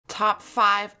top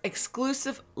 5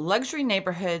 exclusive luxury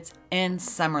neighborhoods in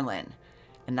Summerlin.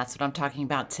 And that's what I'm talking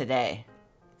about today.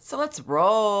 So let's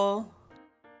roll.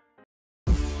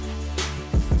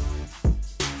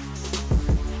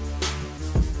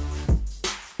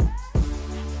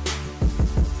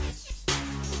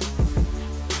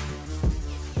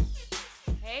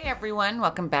 Hey everyone,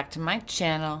 welcome back to my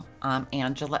channel. I'm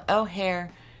Angela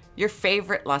O'Hare, your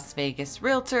favorite Las Vegas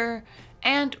realtor,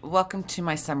 and welcome to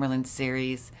my Summerlin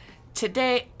series.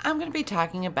 Today, I'm going to be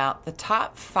talking about the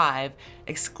top 5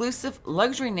 exclusive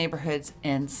luxury neighborhoods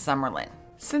in Summerlin.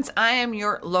 Since I am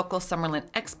your local Summerlin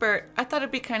expert, I thought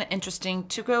it'd be kind of interesting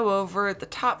to go over the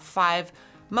top 5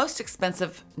 most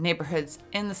expensive neighborhoods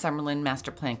in the Summerlin master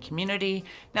plan community.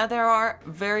 Now, there are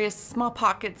various small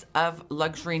pockets of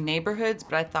luxury neighborhoods,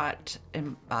 but I thought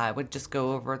I would just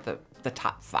go over the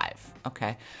top 5,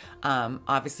 okay?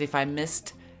 Obviously, if I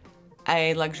missed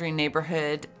a luxury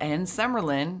neighborhood in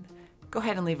Summerlin, go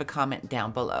ahead and leave a comment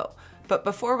down below. But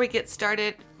before we get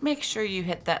started, make sure you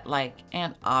hit that like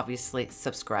and obviously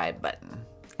subscribe button.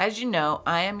 As you know,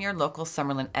 I am your local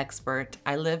Summerlin expert.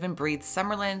 I live and breathe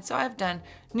Summerlin, so I've done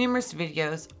numerous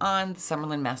videos on the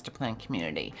Summerlin master plan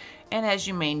community. And as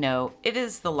you may know, it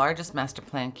is the largest master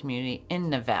plan community in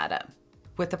Nevada,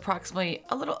 with approximately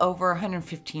a little over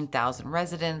 115,000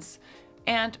 residents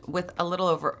and with a little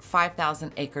over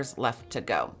 5,000 acres left to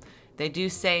go. They do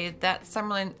say that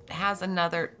Summerlin has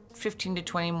another 15 to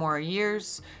 20 more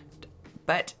years,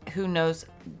 but who knows,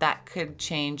 that could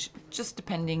change just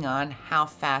depending on how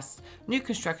fast new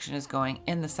construction is going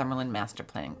in the Summerlin master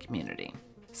plan community.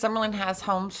 Summerlin has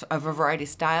homes of a variety of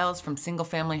styles, from single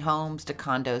family homes to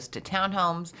condos to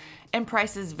townhomes, and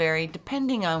prices vary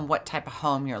depending on what type of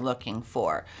home you're looking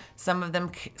for. Some of the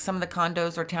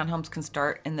condos or townhomes can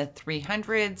start in the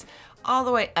 300s all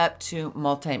the way up to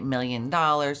multi-million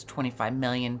dollars, 25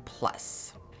 million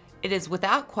plus. It is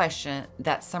without question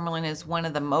that Summerlin is one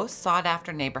of the most sought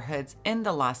after neighborhoods in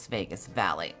the Las Vegas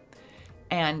Valley.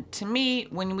 And to me,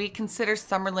 when we consider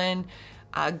Summerlin,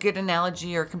 a good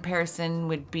analogy or comparison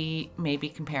would be maybe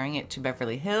comparing it to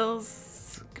Beverly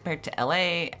Hills compared to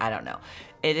LA. I don't know.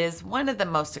 It is one of the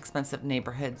most expensive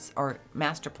neighborhoods or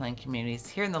master plan communities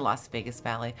here in the Las Vegas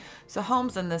Valley. So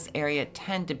homes in this area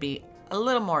tend to be a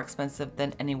little more expensive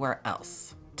than anywhere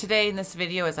else. Today in this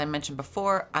video, as I mentioned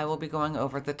before, I will be going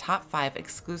over the top 5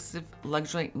 exclusive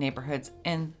luxury neighborhoods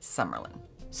in Summerlin.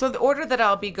 So the order that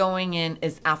I'll be going in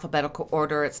is alphabetical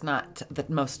order. It's not the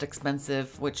most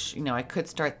expensive, which, you know, I could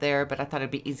start there, but I thought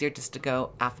it'd be easier just to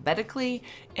go alphabetically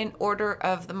in order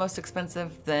of the most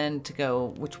expensive than to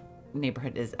go which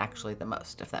neighborhood is actually the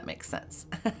most, if that makes sense.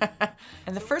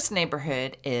 And the first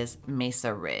neighborhood is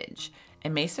Mesa Ridge.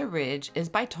 And Mesa Ridge is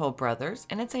by Toll Brothers,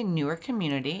 and it's a newer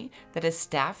community that is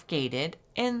staff gated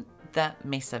in the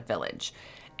Mesa Village.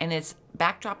 And its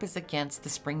backdrop is against the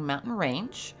Spring Mountain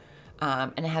Range.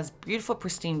 And it has beautiful,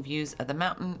 pristine views of the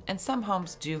mountain, and some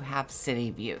homes do have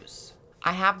city views.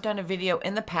 I have done a video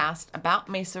in the past about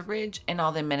Mesa Ridge and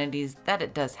all the amenities that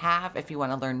it does have if you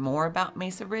want to learn more about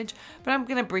Mesa Ridge, but I'm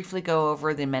going to briefly go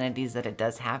over the amenities that it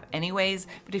does have anyways.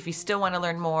 But if you still want to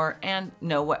learn more and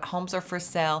know what homes are for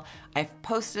sale, I've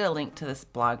posted a link to this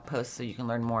blog post so you can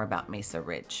learn more about Mesa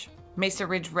Ridge. Mesa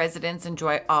Ridge residents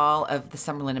enjoy all of the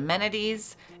Summerlin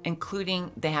amenities,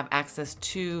 including they have access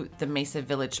to the Mesa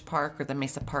Village Park, or the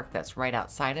Mesa Park that's right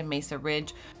outside of Mesa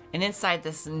Ridge. And inside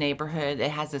this neighborhood,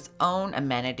 it has its own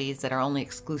amenities that are only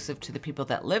exclusive to the people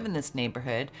that live in this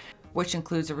neighborhood, which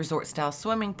includes a resort-style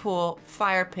swimming pool,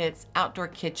 fire pits, outdoor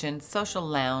kitchen, social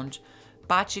lounge,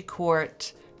 bocce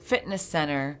court, fitness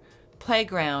center,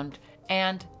 playground,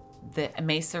 and the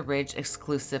Mesa Ridge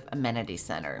exclusive amenity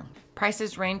center.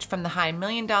 Prices range from the high $1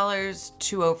 million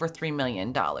to over $3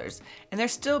 million. And they're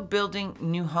still building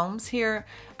new homes here.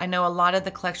 I know a lot of the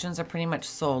collections are pretty much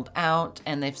sold out,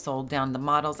 and they've sold down the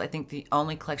models. I think the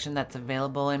only collection that's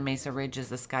available in Mesa Ridge is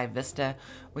the Sky Vista,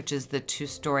 which is the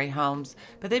 2-story homes.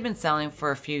 But they've been selling for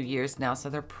a few years now, so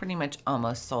they're pretty much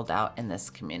almost sold out in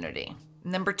this community.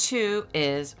 Number 2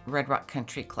 is Red Rock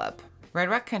Country Club. Red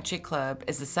Rock Country Club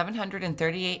is a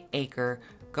 738-acre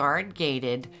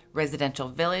guard-gated residential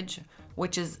village,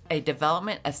 which is a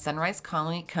development of Sunrise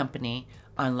Colony Company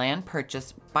on land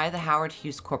purchased by the Howard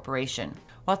Hughes Corporation.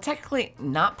 While technically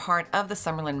not part of the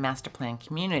Summerlin master plan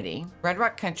community, Red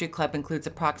Rock Country Club includes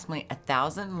approximately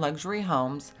 1,000 luxury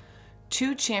homes,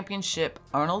 2 championship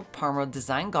Arnold Palmer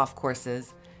design golf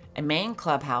courses, a main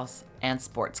clubhouse, and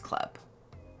sports club.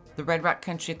 The Red Rock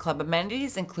Country Club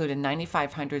amenities include a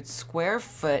 9,500 square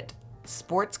foot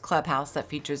sports clubhouse that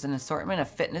features an assortment of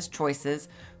fitness choices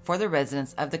for the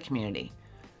residents of the community.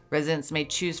 Residents may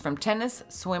choose from tennis,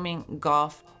 swimming,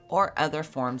 golf, or other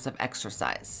forms of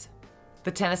exercise. The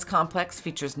tennis complex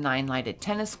features 9 lighted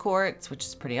tennis courts, which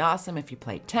is pretty awesome if you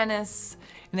play tennis.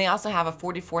 And they also have a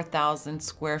 44,000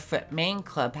 square foot main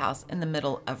clubhouse in the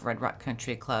middle of Red Rock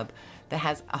Country Club that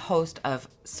has a host of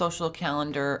social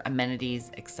calendar, amenities,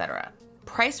 etc.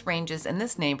 Price ranges in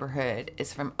this neighborhood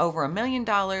is from over $1 million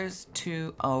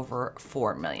to over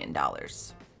 $4 million.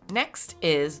 Next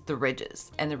is the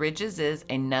Ridges, and the Ridges is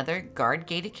another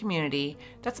guard-gated community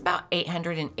that's about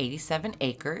 887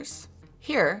 acres.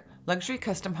 Here, luxury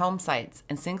custom home sites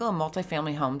and single and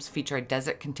multifamily homes feature a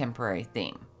desert contemporary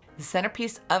theme. The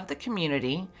centerpiece of the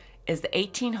community is the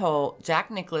 18-hole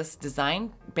Jack Nicklaus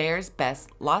designed Bears Best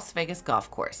Las Vegas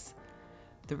golf course.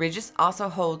 The Ridges also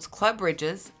holds Club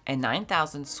Ridges, a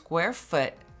 9,000 square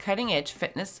foot cutting-edge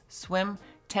fitness, swim,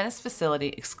 tennis facility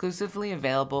exclusively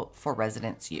available for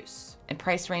residents' use. And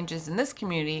price ranges in this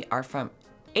community are from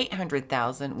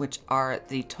 $800,000, which are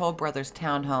the Toll Brothers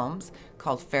townhomes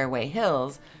called Fairway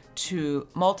Hills, to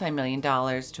multi-million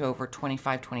dollars to over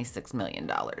 $25–26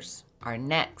 million. Our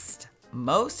next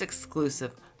most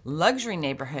exclusive luxury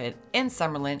neighborhood in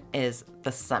Summerlin is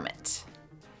the Summit.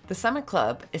 The Summit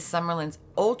Club is Summerlin's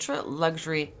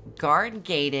ultra-luxury,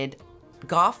 guard-gated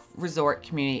golf resort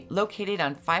community located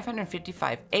on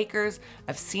 555 acres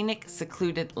of scenic,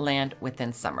 secluded land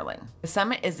within Summerlin. The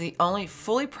Summit is the only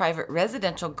fully private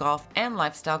residential golf and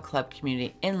lifestyle club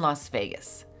community in Las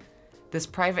Vegas. This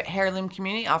private heirloom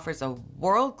community offers a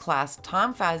world-class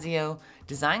Tom Fazio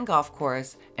designed golf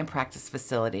course and practice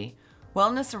facility,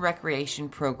 wellness and recreation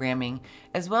programming,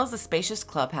 as well as a spacious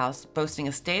clubhouse boasting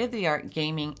a state-of-the-art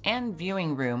gaming and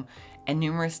viewing room and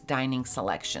numerous dining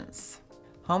selections.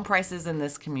 Home prices in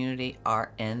this community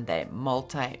are in the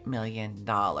multi-million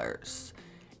dollars.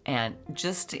 And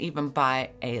just to even buy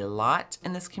a lot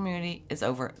in this community is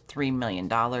over $3 million.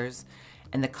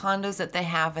 And the condos that they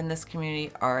have in this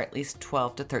community are at least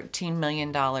 $12–13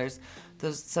 million.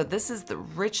 So this is the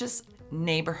richest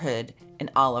neighborhood in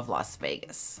all of Las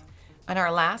Vegas. And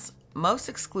our last, most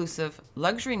exclusive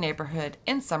luxury neighborhood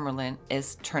in Summerlin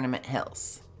is Tournament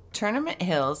Hills. Tournament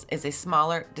Hills is a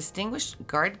smaller, distinguished,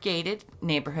 guard-gated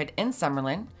neighborhood in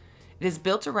Summerlin. It is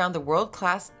built around the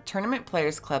world-class Tournament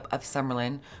Players Club of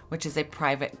Summerlin, which is a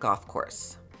private golf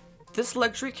course. This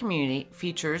luxury community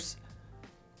features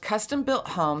custom-built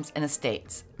homes and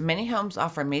estates. Many homes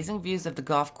offer amazing views of the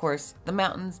golf course, the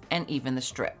mountains, and even the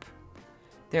Strip.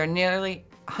 There are nearly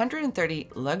 130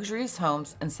 luxurious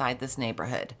homes inside this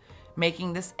neighborhood,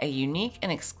 making this a unique and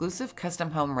exclusive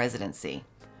custom home residency.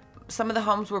 Some of the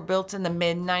homes were built in the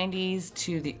mid-90s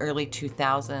to the early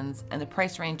 2000s, and the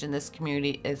price range in this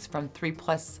community is from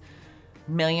 $3+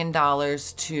 million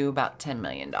to about $10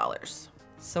 million.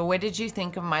 So what did you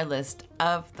think of my list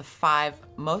of the 5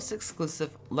 most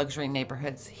exclusive luxury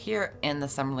neighborhoods here in the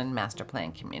Summerlin Master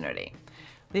Plan community?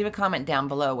 Leave a comment down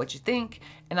below what you think,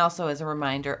 and also as a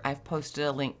reminder, I've posted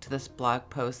a link to this blog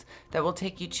post that will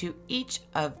take you to each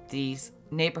of these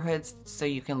neighborhoods so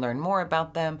you can learn more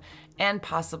about them and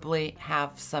possibly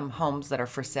have some homes that are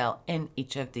for sale in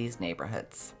each of these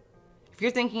neighborhoods. If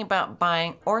you're thinking about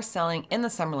buying or selling in the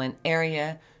Summerlin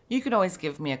area, you can always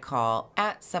give me a call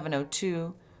at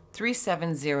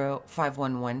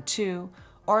 702-370-5112,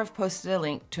 or I've posted a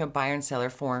link to a buyer and seller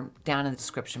form down in the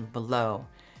description below.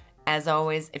 As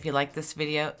always, if you like this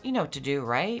video, you know what to do,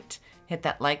 right? Hit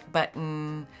that like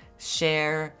button,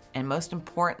 share, and most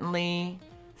importantly,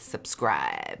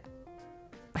 subscribe.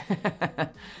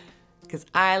 Because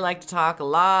I like to talk a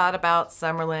lot about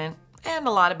Summerlin and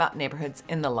a lot about neighborhoods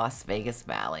in the Las Vegas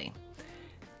Valley.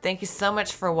 Thank you so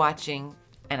much for watching,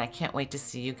 and I can't wait to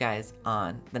see you guys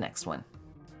on the next one.